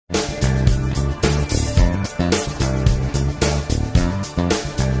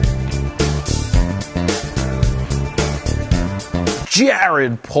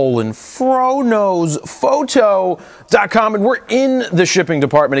Jared Polin, FroKnowsPhoto.com, and we're in the shipping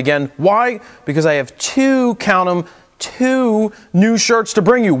department again. Why? Because I have two, count them, two new shirts to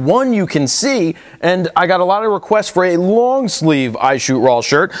bring you. One you can see, and I got a lot of requests for a long sleeve I Shoot Raw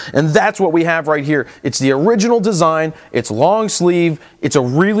shirt, and that's what we have right here. It's the original design, it's long sleeve, it's a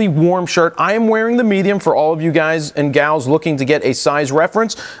really warm shirt. I am wearing the medium for all of you guys and gals looking to get a size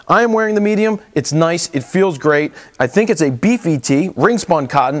reference. I am wearing the medium, it's nice, it feels great. I think it's a beefy tee, ring spun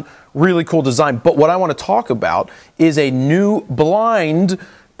cotton, really cool design. But what I want to talk about is a new blind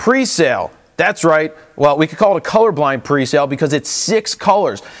pre-sale. That's right. Well, we could call it a colorblind pre-sale because it's 6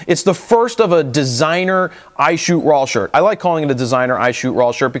 colors. It's the first of a designer I Shoot Raw shirt. I like calling it a designer I Shoot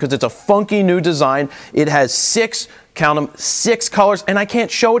Raw shirt because it's a funky new design. It has 6, count them, 6 colors, and I can't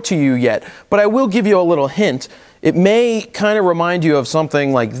show it to you yet, but I will give you a little hint. It may kind of remind you of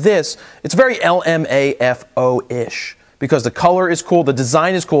something like this. It's very LMAFO-ish. Because the color is cool, the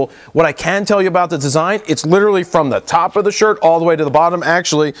design is cool. What I can tell you about the design, it's literally from the top of the shirt all the way to the bottom.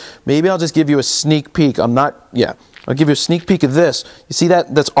 Actually, maybe I'll just give you a sneak peek. I'll give you a sneak peek of this. You see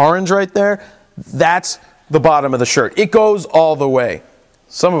that? That's orange right there? That's the bottom of the shirt. It goes all the way.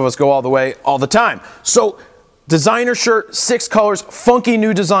 Some of us go all the way all the time. So, designer shirt, 6 colors, funky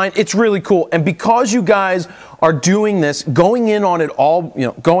new design. It's really cool. And because you guys are doing this, going in on it all,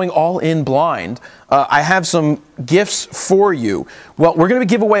 going all in blind, I have some gifts for you. Well, we're going to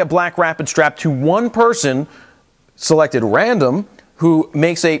give away a BlackRapid Strap to one person, selected random, who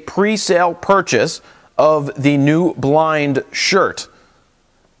makes a pre-sale purchase of the new blind shirt.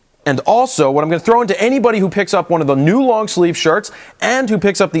 And also, what I'm going to throw into anybody who picks up one of the new long sleeve shirts and who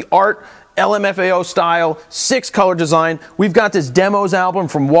picks up the art LMFAO style 6 color design. We've got this demos album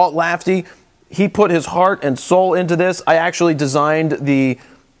from Walt Lafty. He put his heart and soul into this. I actually designed the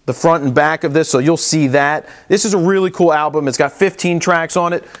front and back of this, so you'll see that. This is a really cool album. It's got 15 tracks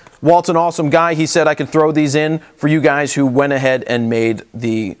on it. Walt's an awesome guy. He said I could throw these in for you guys who went ahead and made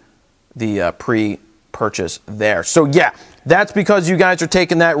the pre-purchase there. So yeah, that's because you guys are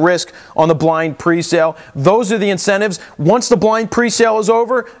taking that risk on the blind pre-sale. Those are the incentives. Once the blind pre-sale is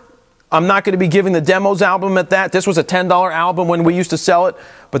over, I'm not going to be giving the demos album at that. This was a $10 album when we used to sell it,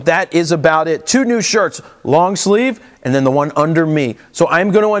 but that is about it. 2 new shirts, long sleeve, and then the one under me. So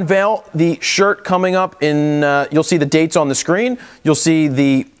I'm going to unveil the shirt coming up in, you'll see the dates on the screen. You'll see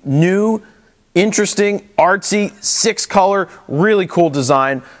the new, interesting, artsy, 6 color, really cool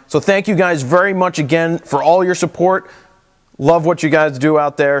design. So thank you guys very much again for all your support. Love what you guys do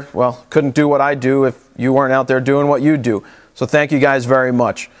out there. Well, couldn't do what I do if you weren't out there doing what you do. So thank you guys very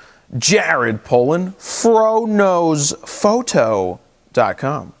much. Jared Polin,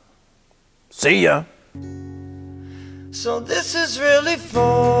 FroKnowsPhoto.com. See ya. So this is really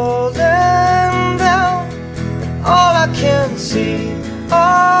falling down, and all I can see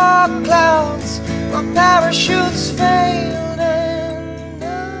are clouds. My parachute's failed, and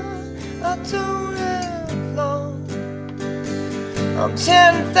I don't have long. I'm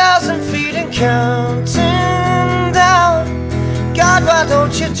 10,000 feet and counting down. God, why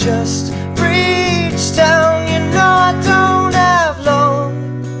don't you just reach down? You know I don't have long.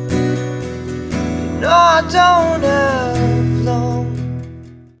 You know I don't have long.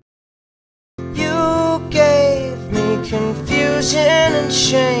 You gave me confusion and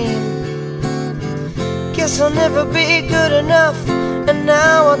shame. Guess I'll never be good enough, and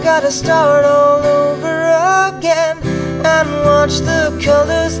now I gotta start all over again and watch the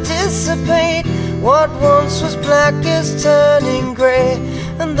colors dissipate. What once was black is turning gray,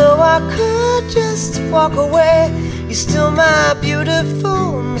 and though I could just walk away, you're still my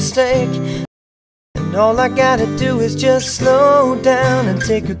beautiful mistake. And all I gotta do is just slow down and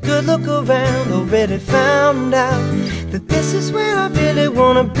take a good look around. Already found out that this is where I really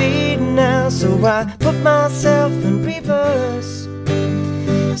wanna be now, so I put myself in reverse.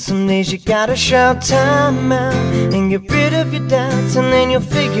 Some days you gotta shout time out and get rid of your doubts, and then you'll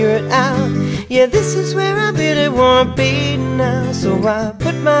figure it out. Yeah, this is where I really wanna be now, so I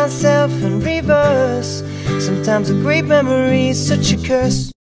put myself in reverse. Sometimes a great memory is such a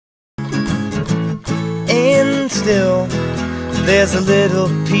curse. And still, there's a little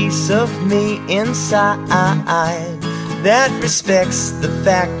piece of me inside that respects the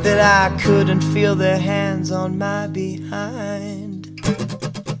fact that I couldn't feel their hands on my behind.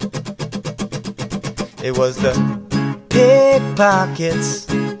 It was the pickpockets,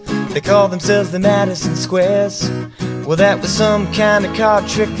 they call themselves the Madison Squares. Well, that was some kind of card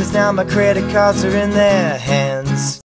trick, 'cause now my credit cards are in their hands.